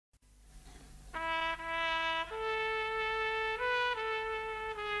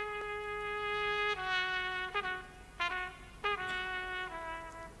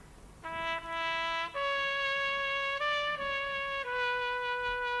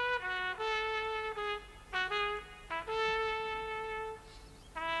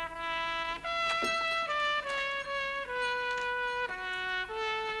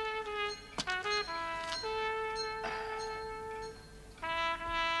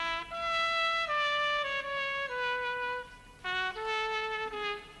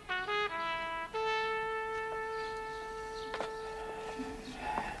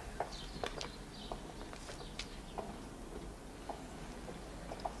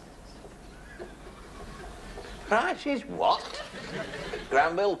Price is what?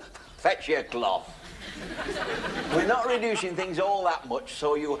 Granville, fetch your cloth. We're not reducing things all that much,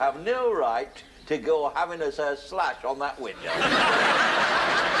 so you have no right to go having us a slash on that window.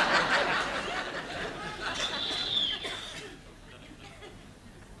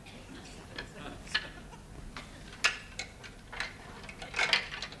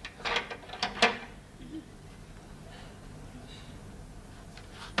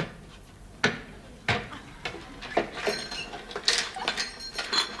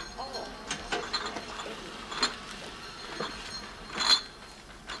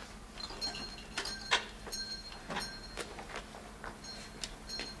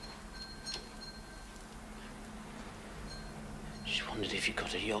 Wondered if you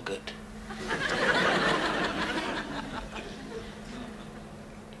got a yoghurt.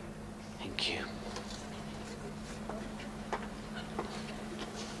 Thank you.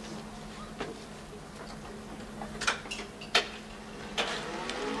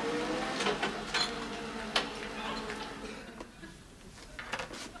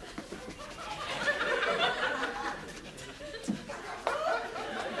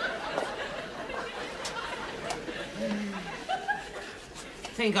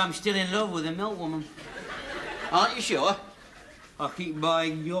 I think I'm still in love with the milk woman. Aren't you sure? I keep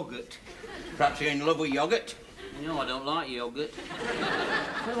buying yoghurt. Perhaps you're in love with yoghurt? No, I don't like yoghurt.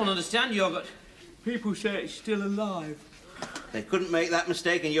 I don't understand yoghurt. People say it's still alive. They couldn't make that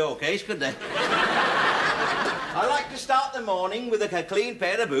mistake in your case, could they? I like to start the morning with a clean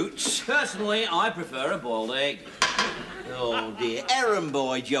pair of boots. Personally, I prefer a boiled egg. Oh, dear. Errand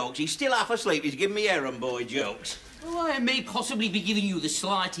boy jokes. He's still half asleep. He's giving me errand boy jokes. Well, I may possibly be giving you the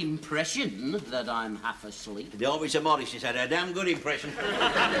slight impression that I'm half asleep. Don't be so modest. He's had a damn good impression.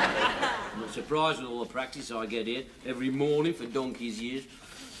 I'm not surprised with all the practice I get here every morning for donkey's years.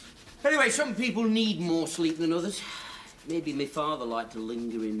 Anyway, some people need more sleep than others. Maybe my father liked to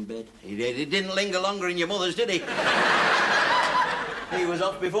linger in bed. He did. He didn't linger longer in your mother's, did he? He was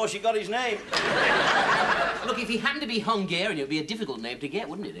off before she got his name. Look, if he happened to be Hungarian, it would be a difficult name to get,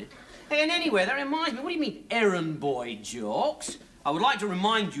 wouldn't it? Hey, and anyway, that reminds me, what do you mean, errand boy jokes? I would like to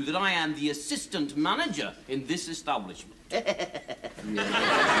remind you that I am the assistant manager in this establishment.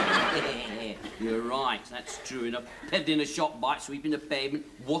 You're right, that's true enough. Peddling a shop bike, sweeping the pavement,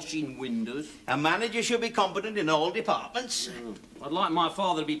 washing windows. A manager should be competent in all departments. I'd like my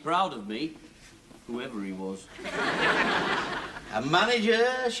father to be proud of me, whoever he was. A manager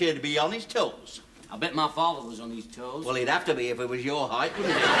should be on his toes. I bet my father was on his toes. Well, he'd have to be if it was your height,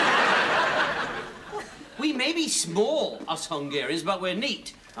 wouldn't he? We may be small, us Hungarians, but we're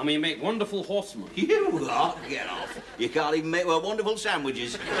neat. And we make wonderful horsemen. You lot, get off. You can't even make wonderful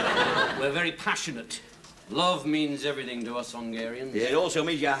sandwiches. We're very passionate. Love means everything to us Hungarians. It also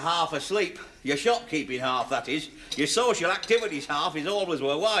means you're half asleep. Your shopkeeping half, that is. Your social activities half is always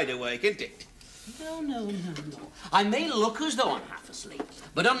wide awake, isn't it? No. I may look as though I'm half asleep,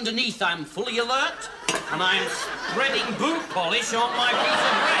 but underneath I'm fully alert, and I'm spreading boot polish on my piece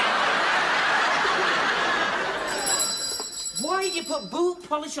of bread. Why do you put boot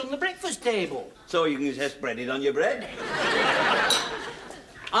polish on the breakfast table? So you can just spread it on your bread.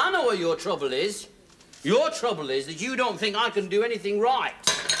 I know what your trouble is. Your trouble is that you don't think I can do anything right.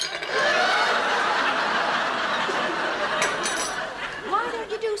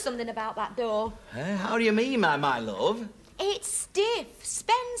 Do something about that door. How do you mean, my love? It's stiff.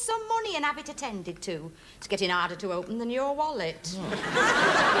 Spend some money and have it attended to. It's getting harder to open than your wallet. Oh.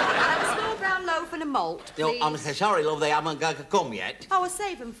 A small brown loaf and a malt, please. No, I'm sorry, love, they haven't come yet. Oh, well,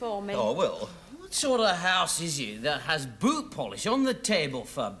 save them for me. Oh, well. What sort of house is it that has boot polish on the table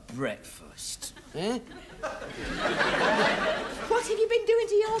for breakfast? Eh? What have you been doing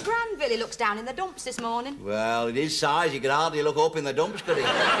to your Granville? He looks down in the dumps this morning. Well, at his size, he could hardly look up in the dumps, could he?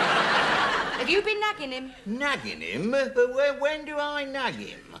 Have you been nagging him? Nagging him? But when do I nag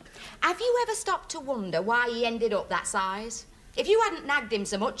him? Have you ever stopped to wonder why he ended up that size? If you hadn't nagged him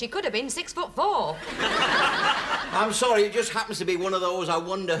so much, he could have been 6'4". I'm sorry, it just happens to be one of those I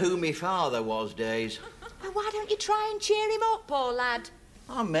wonder who my father was days. Well, why don't you try and cheer him up, poor lad?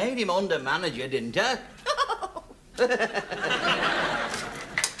 I made him under manager, didn't I?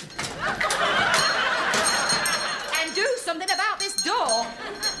 And do something about this door.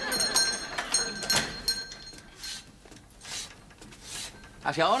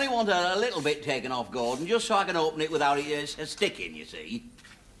 Actually, I only want a little bit taken off, Gordon, just so I can open it without it sticking, you see.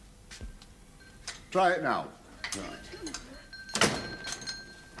 Try it now. Right.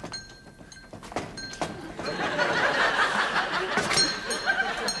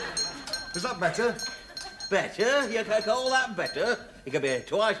 Is that better? better. You can call that better. It could be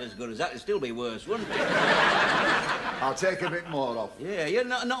twice as good as that. It'd still be worse, wouldn't it? I'll take a bit more off. Yeah, you're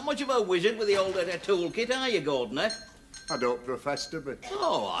not much of a wizard with the old toolkit, are you, Gordon, eh? I don't profess to be.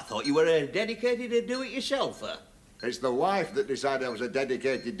 Oh, I thought you were a dedicated do-it-yourselfer. It's the wife that decided I was a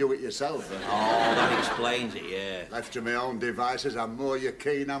dedicated do-it-yourselfer. Oh, that explains it, yeah. Left to my own devices, I'm more your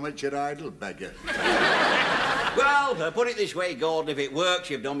keen amateur idle beggar. Well, put it this way, Gordon, if it works,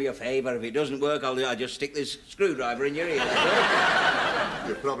 you've done me a favour. If it doesn't work, I'll just stick this screwdriver in your ear.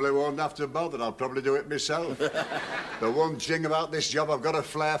 You probably won't have to bother. I'll probably do it myself. The one thing about this job I've got a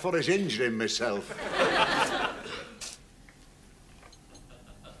flair for is injuring myself.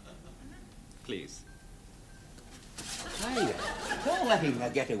 Please. Hey, don't let him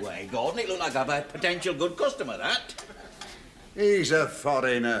get away, Gordon. It looked like a potential good customer, that. He's a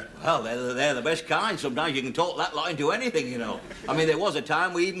foreigner. Well, they're the best kind. Sometimes you can talk that lot into anything, you know. I mean, there was a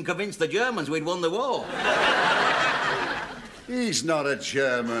time we even convinced the Germans we'd won the war. He's not a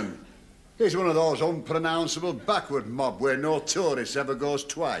German. He's one of those unpronounceable backward mob where no tourist ever goes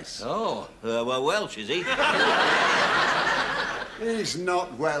twice. Oh, well, Welsh, is he? He's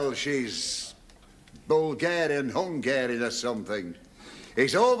not Welsh, he's Bulgarian, Hungarian or something.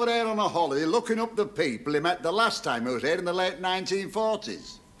 He's over there on a holiday looking up the people he met the last time he was here in the late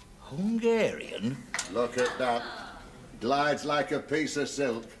 1940s. Hungarian? Look at that. Glides like a piece of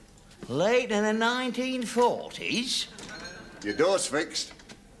silk. Late in the 1940s? Your door's fixed.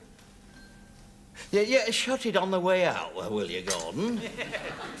 Yeah, shut it on the way out, will you, Gordon?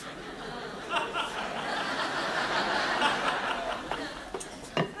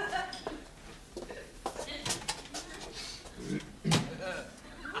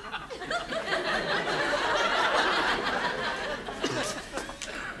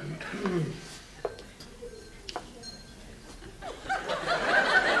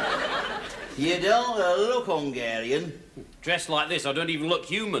 You don't look Hungarian. Dressed like this, I don't even look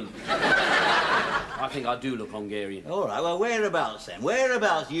human. I think I do look Hungarian. All right, well, whereabouts then?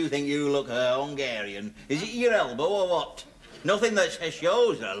 Whereabouts do you think you look Hungarian? Is it your elbow or what? Nothing that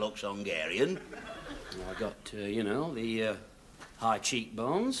shows that looks Hungarian. I got, you know, the high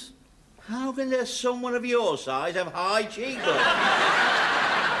cheekbones. How can there someone of your size have high cheekbones?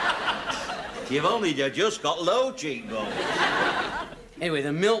 You've only just got low cheekbones. Anyway, the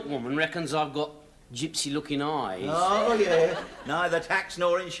milkwoman reckons I've got gypsy-looking eyes. Oh, yeah. Neither taxed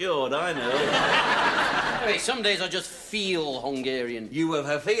nor insured, I know. Anyway, some days I just feel Hungarian. You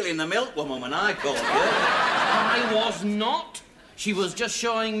were feeling the milkwoman when I called you. I was not. She was just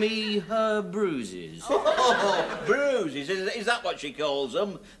showing me her bruises. Oh, bruises. Is that what she calls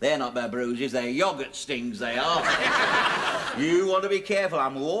them? They're not their bruises, they're yoghurt stings, they are. You want to be careful.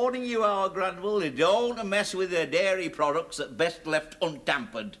 I'm warning you, our Granville. Don't mess with the dairy products that best left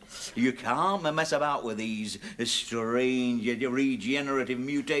untampered. You can't mess about with these strange, regenerative,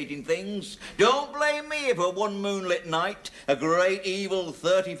 mutating things. Don't blame me if one moonlit night a great evil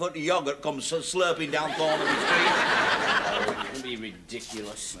 30-foot yoghurt comes slurping down Thornaby Street. Don't be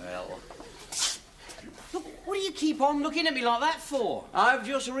ridiculous. Well, look, what do you keep on looking at me like that for? I've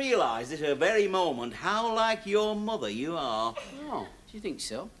just realised this very moment how like your mother you are. Oh, do you think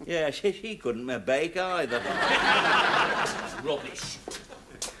so? Yeah, she couldn't bake either. Rubbish.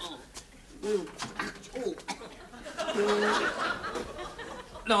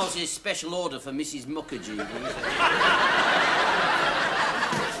 No, it's a special order for Mrs. Mukherjee.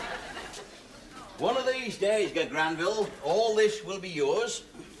 One of these days, Granville, all this will be yours.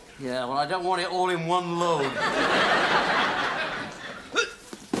 Yeah, well, I don't want it all in one load.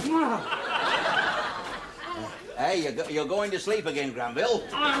 Hey, you're going to sleep again, Granville.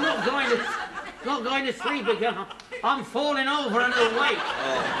 I'm not going to sleep again. I'm falling over and awake.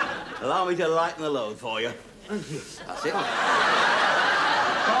 Allow me to lighten the load for you. Thank you. That's it.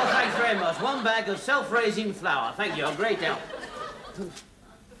 Oh, thanks very much. One bag of self-raising flour. Thank you. A great help.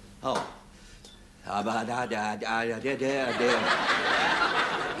 Oh. I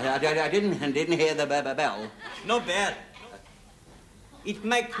didn't hear the bell. Not bad. It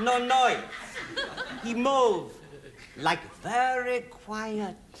make no noise. He move like very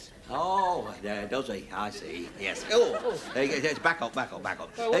quiet. Oh, does he? I see. Yes. Oh, back up.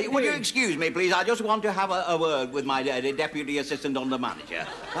 Would you excuse me, please? I just want to have a word with my deputy assistant under manager.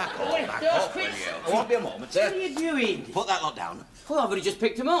 Back up, will you? I won't be a moment, sir. What are you doing? Put that lot down. Oh, I've only just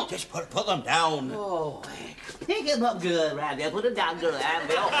picked him up. Just put them down. Oh, pick him up, good, Ranville. Put him down, good,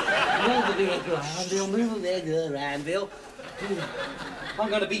 Ranville. Move the vehicle, Ranville. Move him there, good, Ranville. I'm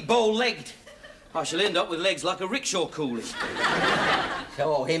going to be bow-legged. I shall end up with legs like a rickshaw coolie.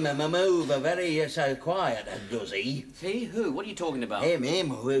 So him and move are very so quiet, does he? He who? What are you talking about? Him.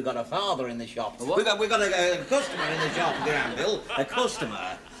 We've got a father in the shop. A what? We've got a customer in the shop, Granville. A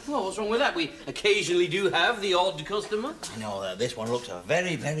customer. Well, what's wrong with that? We occasionally do have the odd customer. I know that this one looks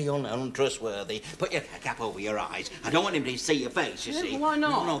very, very untrustworthy. Put your cap over your eyes. I don't want him to see your face, you see. Why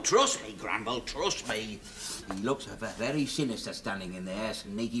not? No, trust me, Granville, trust me. He looks very sinister standing in there,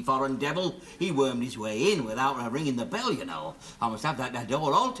 sneaky foreign devil. He wormed his way in without ringing the bell, you know. I must have that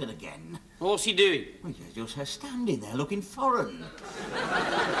door altered again. What's he doing? Well, he's just standing there looking foreign.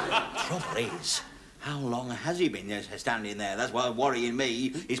 Trouble is, how long has he been standing there? That's what's worrying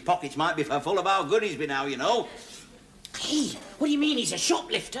me. His pockets might be full of our goodies by now, you know. Hey, what do you mean he's a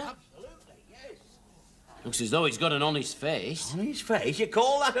shoplifter? Absolutely, yes. Looks as though he's got an honest face. Honest face? You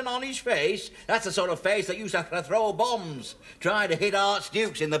call that an honest face? That's the sort of face that used to throw bombs, try to hit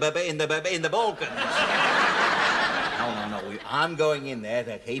archdukes in the Balkans. No. I'm going in there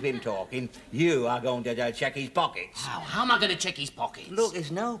to keep him talking. You are going to check his pockets. How am I going to check his pockets? Look,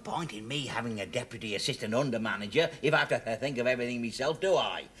 there's no point in me having a deputy assistant under manager if I have to think of everything myself, do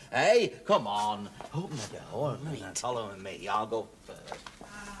I? Hey, come on. Open the door and follow me. I'll go first.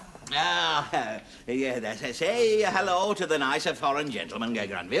 Say hello to the nice foreign gentleman,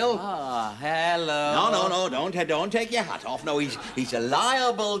 Granville. Hello. No, don't take your hat off. No, he's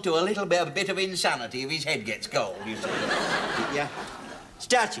liable to a little bit of insanity if his head gets cold, you see. Yeah.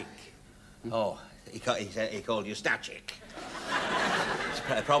 Stachik. Oh, he called you Stachik. It's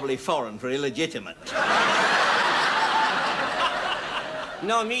probably foreign for illegitimate.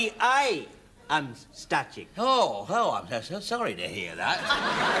 No, me, I am Stachik. Oh, I'm so sorry to hear that.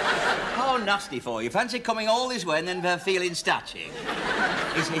 How nasty for you. Fancy coming all this way and then feeling Stachik.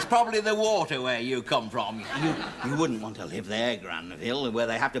 It's probably the water where you come from. You wouldn't want to live there, Granville, where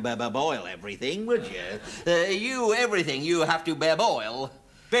they have to boil everything, would you? Everything you have to boil.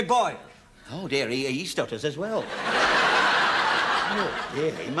 Boy. Oh, dear, he stutters as well. Oh,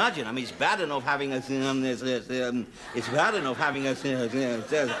 dear, imagine, I mean, it's bad enough having a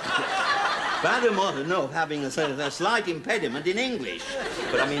slight impediment in English.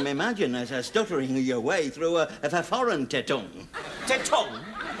 But, I mean, imagine stuttering your way through a foreign tongue. Tongue?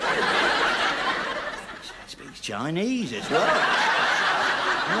 Speaks Chinese as well.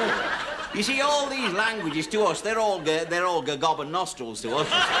 Oh. You see, all these languages to us, they're all gob and nostrils to us.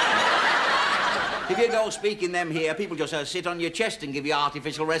 If you go speaking them here, people just sit on your chest and give you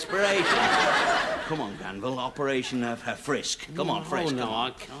artificial respiration. Come on, Granville, Operation Frisk. Come on, Frisk. No,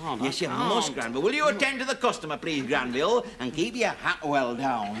 I can't. Yes, you must, Granville. Will you attend to the customer, please, Granville, and keep your hat well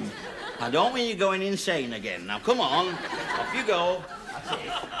down? I don't mean you're going insane again. Now, come on. Off you go. That's it.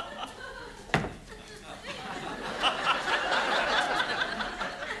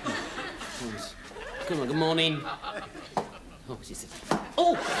 Come on, good morning. Oh, what's this?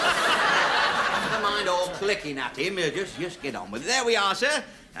 Oh! Never mind all clicking at him. Just get on with it. There we are, sir.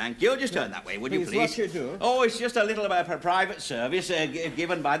 Thank you. Just turn that way, would you, please? What you do? Oh, it's just a little private service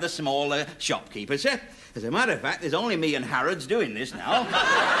given by the small shopkeeper, sir. As a matter of fact, there's only me and Harrods doing this now.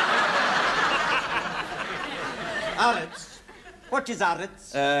 Harrods? What is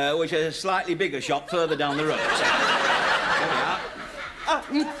Harrods? Which is a slightly bigger shop further down the road, sir. There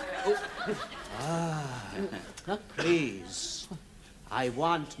we are. Please. I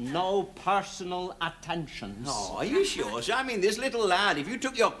want no personal attentions. Oh, are you sure, sir? I mean, this little lad, if you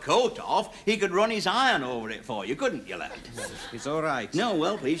took your coat off, he could run his iron over it for you, couldn't you, lad? It's all right. No,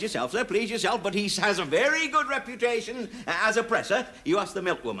 well, please yourself, sir, please yourself, but he has a very good reputation as a presser. You ask the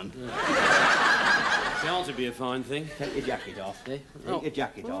milkwoman. It ought to be a fine thing. Take your jacket off. Eh? Take your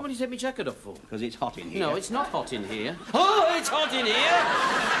jacket What off. do you take my jacket off for? Because it's hot in here. No, it's not hot in here. Oh, it's hot in here!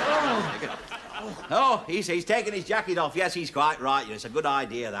 Oh, he's taken his jacket off. Yes, he's quite right. It's a good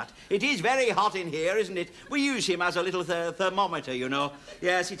idea, that. It is very hot in here, isn't it? We use him as a little thermometer, you know.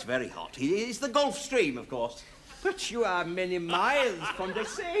 Yes, it's very hot. It's the Gulf Stream, of course. But you are many miles from the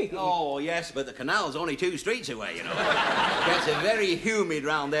sea. Oh, yes, but the canal's only 2 streets away, you know. It gets very humid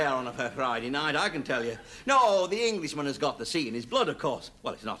round there on a Friday night, I can tell you. No, the Englishman has got the sea in his blood, of course.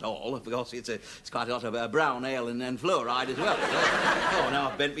 Well, it's not all, of course. It's quite a lot of brown ale and fluoride as well. Oh, now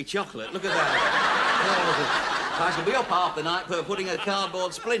I've bent me chocolate. Look at that. Oh, I shall be up half the night for putting a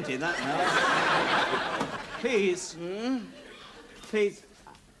cardboard splint in that now. Please. Please.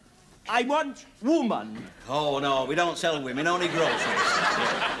 I want woman. Oh, no, we don't sell women, only groceries.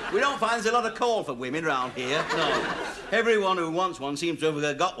 We don't find there's a lot of call for women round here, no. Everyone who wants one seems to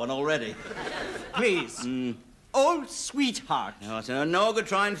have got one already. Please. Old sweetheart. No, it's no good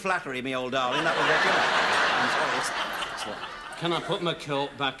trying flattery, me old darling. That will get you. I'm sorry. Can I put my coat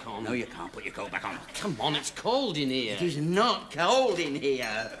back on? No, you can't put your coat back on. Come on, it's cold in here. It is not cold in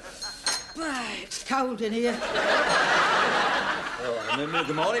here. It's cold in here.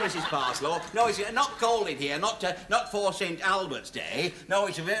 Good morning, Mrs. Parslow. No, it's not cold in here, not for St. Albert's Day. No,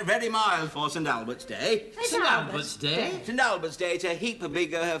 it's very, very mild for St. Albert's Day. St. Albert's Day? St. Albert's Day, it's a heap of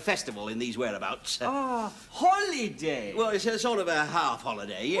big festival in these whereabouts. Oh, holiday. Well, it's a sort of a half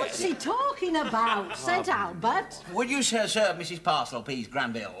holiday, yes. What's he talking about, St. Albert? Would you serve Mrs. Parslow, please,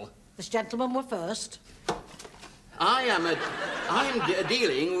 Granville? This gentleman were first. I am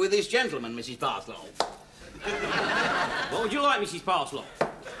dealing with this gentleman, Mrs. Parslow. What would you like, Mrs. Parslow?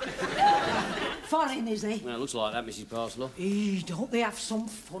 Foreign, is he? Well, it looks like that, Mrs. Parslow. Don't they have some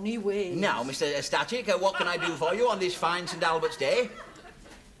funny ways? Now, Mr. Static, what can I do for you on this fine St. Albert's Day?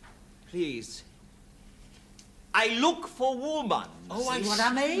 Please. I look for woman. Oh, See what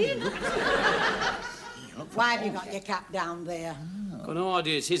I mean? Why have you got your cap down there? Got no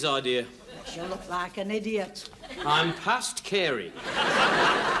idea, it's his idea. You look like an idiot. I'm past caring.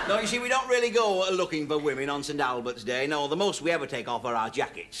 No, you see, we don't really go looking for women on St. Albert's Day. No, the most we ever take off are our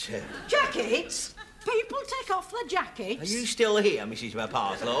jackets. Jackets? People take off their jackets? Are you still here, Mrs.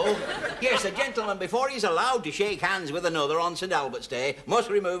 Parslow? Yes, a gentleman, before he's allowed to shake hands with another on St. Albert's Day, must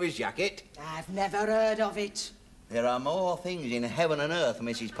remove his jacket. I've never heard of it. There are more things in heaven and earth,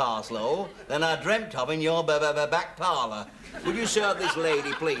 Mrs. Parslow, than I dreamt of in your back parlour. Would you serve this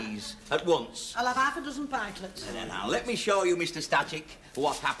lady, please, at once? I'll have half a dozen pikelets. Now, let me show you, Mr. Static,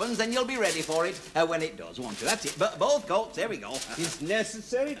 what happens, then you'll be ready for it when it does, won't you? That's it. Both coats, there we go. It's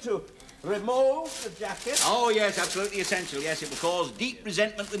necessary to remove the jacket. Oh, yes, absolutely essential. Yes, it will cause deep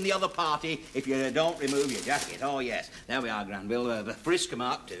resentment in the other party if you don't remove your jacket. Oh, yes. There we are, Granville. The frisk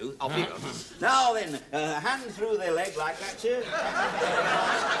mark, too. Off you go. Now, then, hand through the leg like that, sir.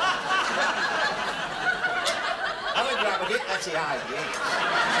 Have a grab at it. That's the idea.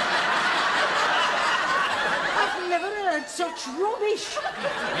 I've never heard such rubbish.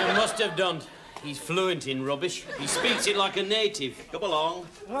 You must have done. He's fluent in rubbish. He speaks it like a native. Come along.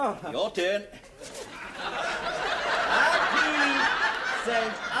 Your turn. Happy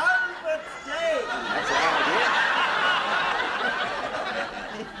St. Albert's Day. That's the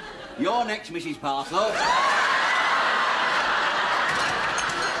idea. You're next, Mrs. Parslow.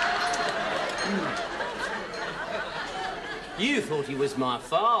 You thought he was my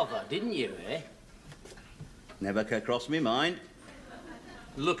father, didn't you, eh? Never crossed me mind.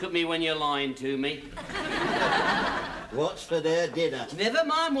 Look at me when you're lying to me. What's for their dinner? Never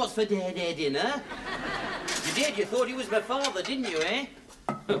mind what's for their dinner. You did, you thought he was my father, didn't you, eh?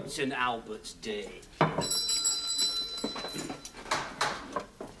 St. Albert's Day.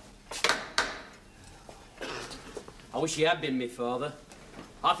 I wish he had been my father.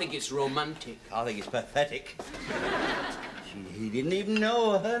 I think it's romantic. I think it's pathetic. He didn't even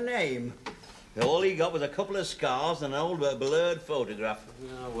know her name. All he got was a couple of scars and an old blurred photograph.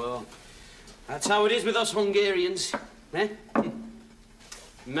 Oh, well, that's how it is with us Hungarians, eh?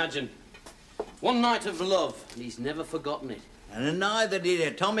 Imagine, one night of love, and he's never forgotten it. And neither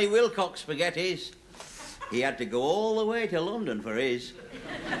did Tommy Wilcox forget his. He had to go all the way to London for his.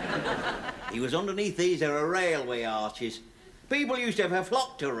 He was underneath these railway arches. People used to have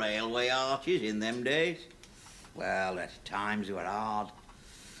flocked to railway arches in them days. Well, at times were hard.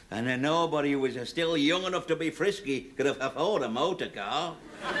 And then nobody who was still young enough to be frisky could have afforded a motor car.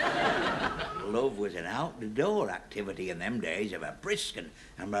 Love was an out-the-door activity in them days of a brisk and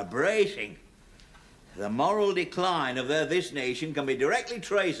a bracing. The moral decline of this nation can be directly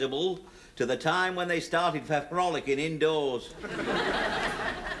traceable to the time when they started frolicking indoors.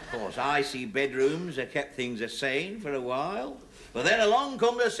 Of course, icy bedrooms kept things sane for a while, but then along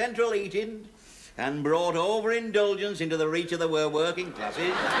come the central heating and brought overindulgence into the reach of the working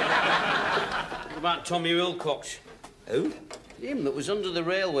classes. What about Tommy Wilcox? Who? Him that was under the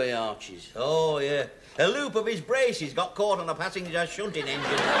railway arches. Oh, yeah. A loop of his braces got caught on a passenger shunting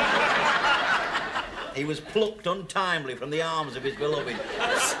engine. He was plucked untimely from the arms of his beloved.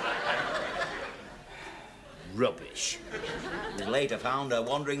 Rubbish. He was later found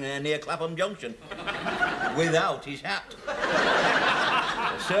wandering near Clapham Junction without his hat.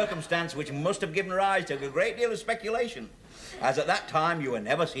 A circumstance which must have given rise to a great deal of speculation, as at that time you were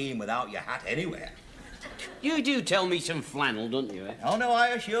never seen without your hat anywhere. You do tell me some flannel, don't you, eh? Oh, no, I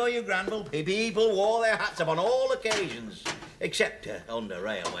assure you, Granville, people wore their hats upon all occasions, except under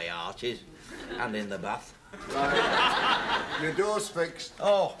railway arches and in the bath. Right. Your door's fixed.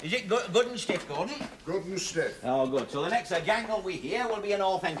 Oh, is it good and stiff, Gordon? Good and stiff. Oh, good. So the next jangle we hear will be an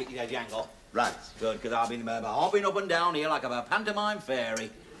authentic jangle. Right. Good, because I've been up and down here like a pantomime fairy.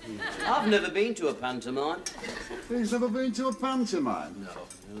 I've never been to a pantomime. He's never been to a pantomime? No.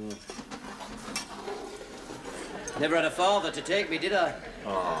 Never had a father to take me, did I?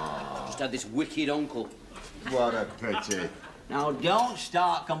 Oh. Just had this wicked uncle. What a pity. Now, don't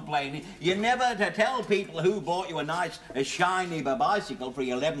start complaining. You're never to tell people who bought you a shiny bicycle for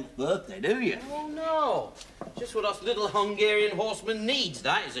your 11th birthday, do you? Oh, no. Just what us little Hungarian horseman needs,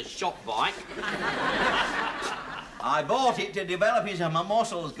 that is a shop bike. I bought it to develop his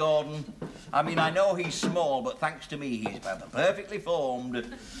muscles, Gordon. I mean, I know he's small, but thanks to me, he's perfectly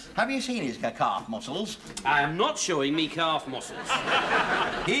formed. Have you seen his calf muscles? I am not showing me calf muscles.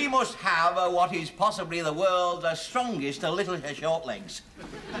 He must have what is possibly the world's strongest little short legs.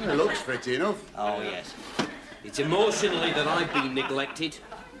 It looks fit enough. Oh, yes. It's emotionally that I've been neglected.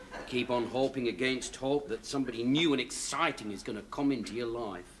 Keep on hoping against hope that somebody new and exciting is going to come into your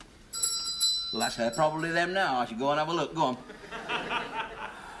life. Well, that's probably them now. I should go and have a look. Go on.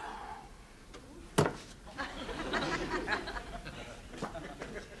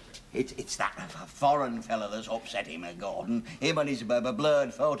 It's that foreign fella that's upset him, Gordon. Him and his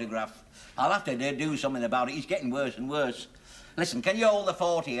blurred photograph. I'll have to do something about it. He's getting worse and worse. Listen, can you hold the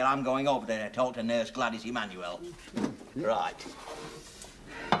fort here? I'm going over to talk to Nurse Gladys Emanuel. Right.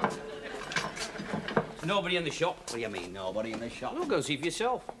 Nobody in the shop? What do you mean, nobody in the shop? Well, go see for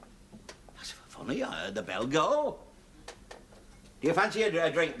yourself. That's funny. I heard the bell go. Do you fancy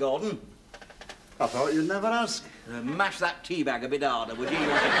a drink, Gordon? I thought you'd never ask. Mash that tea bag a bit harder, would you?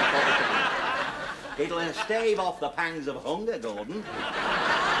 It'll stave off the pangs of hunger, Gordon.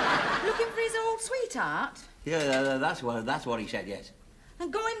 Looking for his old sweetheart? Yeah, that's what he said, yes.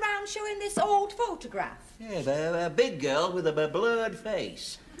 And going round showing this old photograph? Yeah, a big girl with a blurred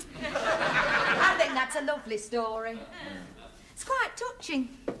face. I think that's a lovely story. It's quite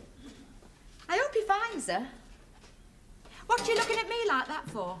touching. I hope he finds her. What are you looking at me like that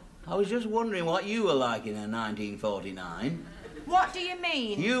for? I was just wondering what you were like in 1949. What do you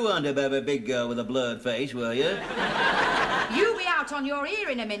mean? You weren't a big girl with a blurred face, were you? You be out on your ear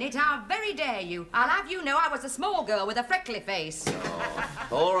in a minute. How very dare you? I'll have you know I was a small girl with a freckly face. Oh,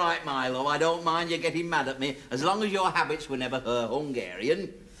 all right, Milo. I don't mind you getting mad at me, as long as your habits were never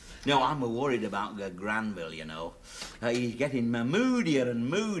Hungarian. No, I'm worried about Granville, you know. He's getting moodier and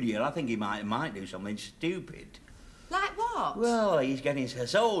moodier. I think he might do something stupid. Like what? Well, he's getting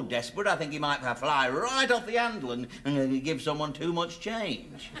so desperate, I think he might fly right off the handle and give someone too much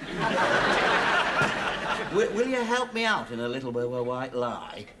change. Will you help me out in a little bit of a white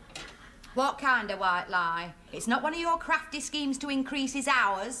lie? What kind of white lie? It's not one of your crafty schemes to increase his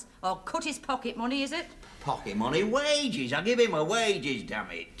hours or cut his pocket money, is it? Pocket money? Wages? I'll give him a wages, damn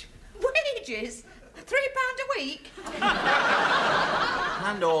it. Wages? £3 a week?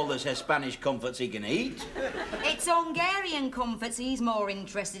 And all the Spanish comforts he can eat. It's Hungarian comforts he's more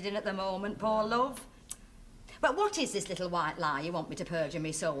interested in at the moment, poor love. But what is this little white lie you want me to perjure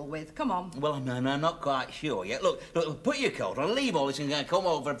me soul with? Come on. Well, I'm not quite sure yet. Look, put your coat on, leave all this and come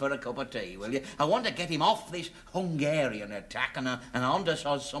over for a cup of tea, will you? I want to get him off this Hungarian attack and on to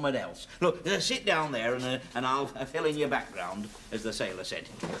something else. Look, sit down there and I'll fill in your background, as the sailor said.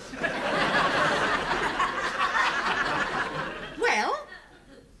 Well?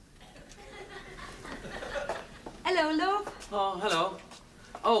 Hello, love. Oh, hello.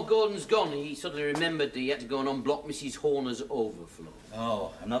 Oh, Gordon's gone. He suddenly remembered that he had to go and unblock Mrs. Horner's overflow.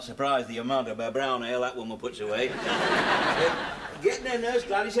 Oh, I'm not surprised the amount of brown ale that woman puts away. Get there, Nurse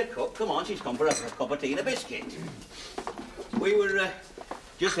Gladys a cup. Come on, she's come for a cup of tea and a biscuit. We were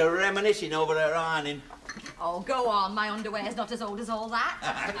just reminiscing over her ironing. Oh, go on. My underwear's not as old as all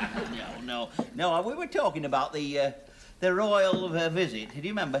that. No, we were talking about the royal visit. Do you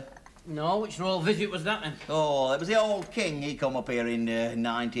remember? No, which royal visit was that then? Oh, it was the old king. He come up here in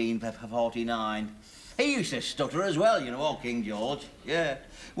 1949. He used to stutter as well, you know, old King George. Yeah.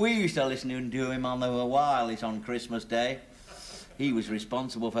 We used to listen to him on the wireless on Christmas Day. He was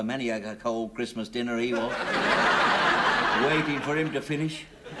responsible for many a cold Christmas dinner, he was. Waiting for him to finish.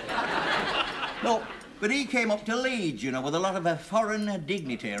 No, but he came up to Leeds, you know, with a lot of foreign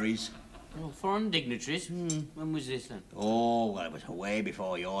dignitaries. Oh, foreign dignitaries? When was this then? Oh, well, it was way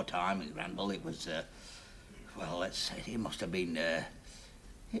before your time, Granville. It was, well, let's say it must have been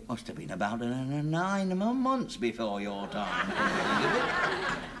about 9 months before your time.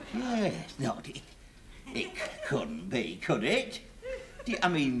 Yes, no, it couldn't be, could it? I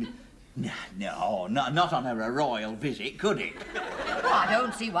mean, no, not on a royal visit, could it? Well, I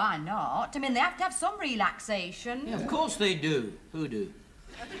don't see why not. I mean, they have to have some relaxation. Yeah, of course they do. Who do?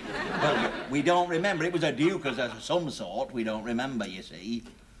 Well, we don't remember. It was a duke of some sort. We don't remember, you see.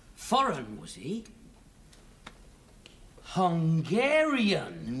 Foreign, was he?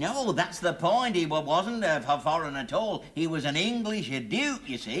 Hungarian? No, that's the point. He wasn't foreign at all. He was an English duke,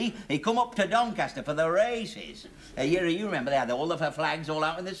 you see. He come up to Doncaster for the races. You remember they had all of her flags all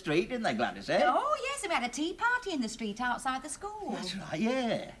out in the street, didn't they, Gladys, eh? Oh, yes, and we had a tea party in the street outside the school. That's right,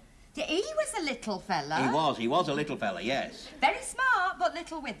 yeah. He was a little fella. He was a little fella, yes. Very smart, but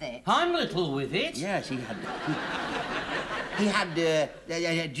little with it. I'm little with it. Yes, he had... he had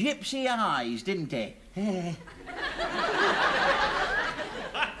gypsy eyes, didn't he?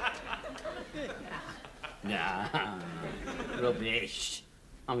 Nah, rubbish.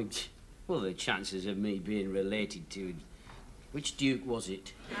 I mean, what are the chances of me being related to... Which duke was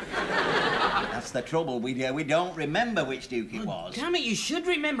it? That's the trouble. We don't remember which duke it was. Damn it, you should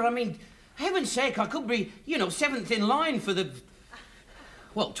remember. I mean, heaven's sake, I could be, you know, 7th in line for the...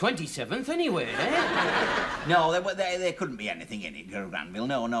 Well, 27th anyway, eh? No, there couldn't be anything in it, Granville.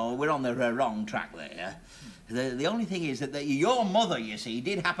 No, we're on the wrong track there. The only thing is that your mother, you see,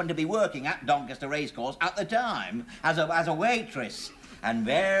 did happen to be working at Doncaster Racecourse at the time as a waitress. And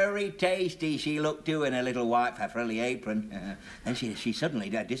very tasty she looked too in her little white frilly apron. Then she suddenly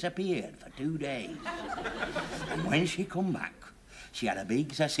disappeared for 2 days. And when she come back, she had a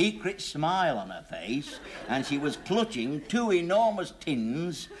big secret smile on her face, and she was clutching 2 enormous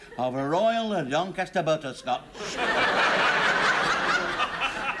tins of Royal Doncaster butterscotch.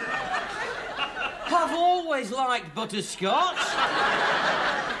 I've always liked butterscotch.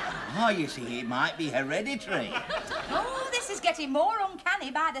 Oh, you see, it might be hereditary. Oh, this is getting more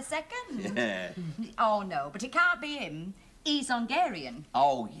uncanny by the second. Yeah. Oh, no, but it can't be him. He's Hungarian.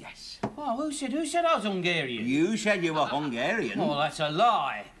 Oh, yes. Oh, who said I was Hungarian? You said you were Hungarian. Oh, that's a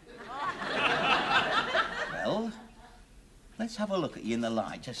lie. Well, let's have a look at you in the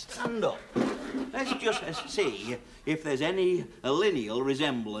light. Just stand up. Let's just see if there's any lineal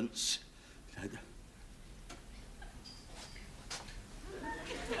resemblance.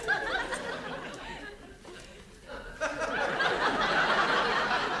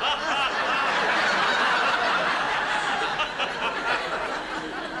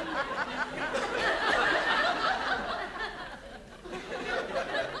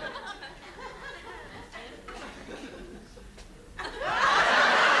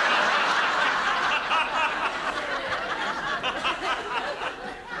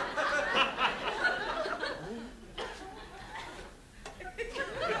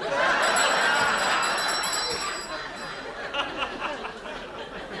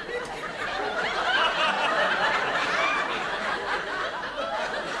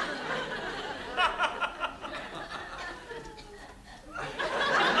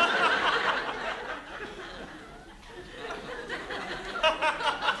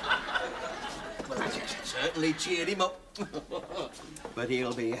 Certainly cheered him up. But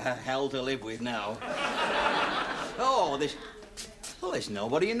he'll be hell to live with now. Oh, there's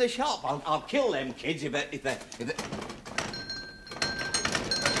nobody in the shop. I'll kill them kids if they...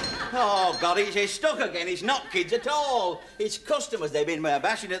 Oh, God, it's stuck again. It's not kids at all. It's customers. They've been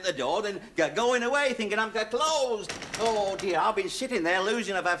bashing at the door, then going away thinking I'm closed. Oh, dear, I've been sitting there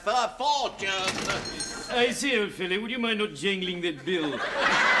losing a fortune. I say, old fella, would you mind not jangling that bill?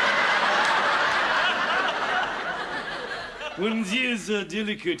 One's ears are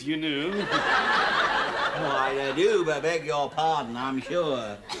delicate, you know. Why, I do beg your pardon, I'm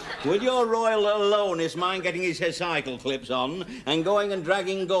sure. Will your royal aloneness mind getting his cycle clips on and going and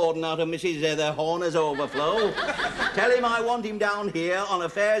dragging Gordon out of Mrs. the Horner's overflow? Tell him I want him down here on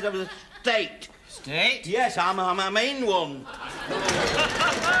affairs of the state. State? Yes, I'm a main one.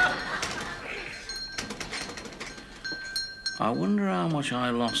 I wonder how much I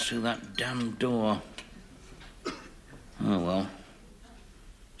lost through that damn door. Oh, well.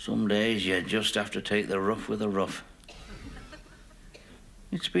 Some days you just have to take the rough with the rough.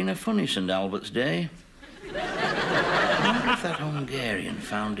 It's been a funny St. Albert's Day. I wonder if that Hungarian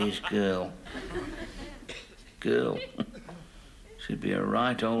found his girl. Girl. She'd be a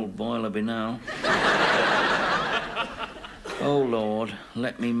right old boiler by now. Oh, Lord,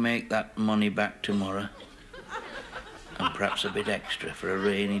 let me make that money back tomorrow. And perhaps a bit extra for a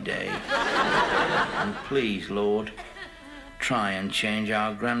rainy day. And please, Lord, try and change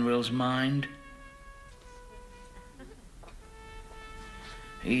our Granville's mind.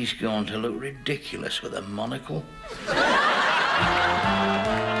 He's going to look ridiculous with a monocle.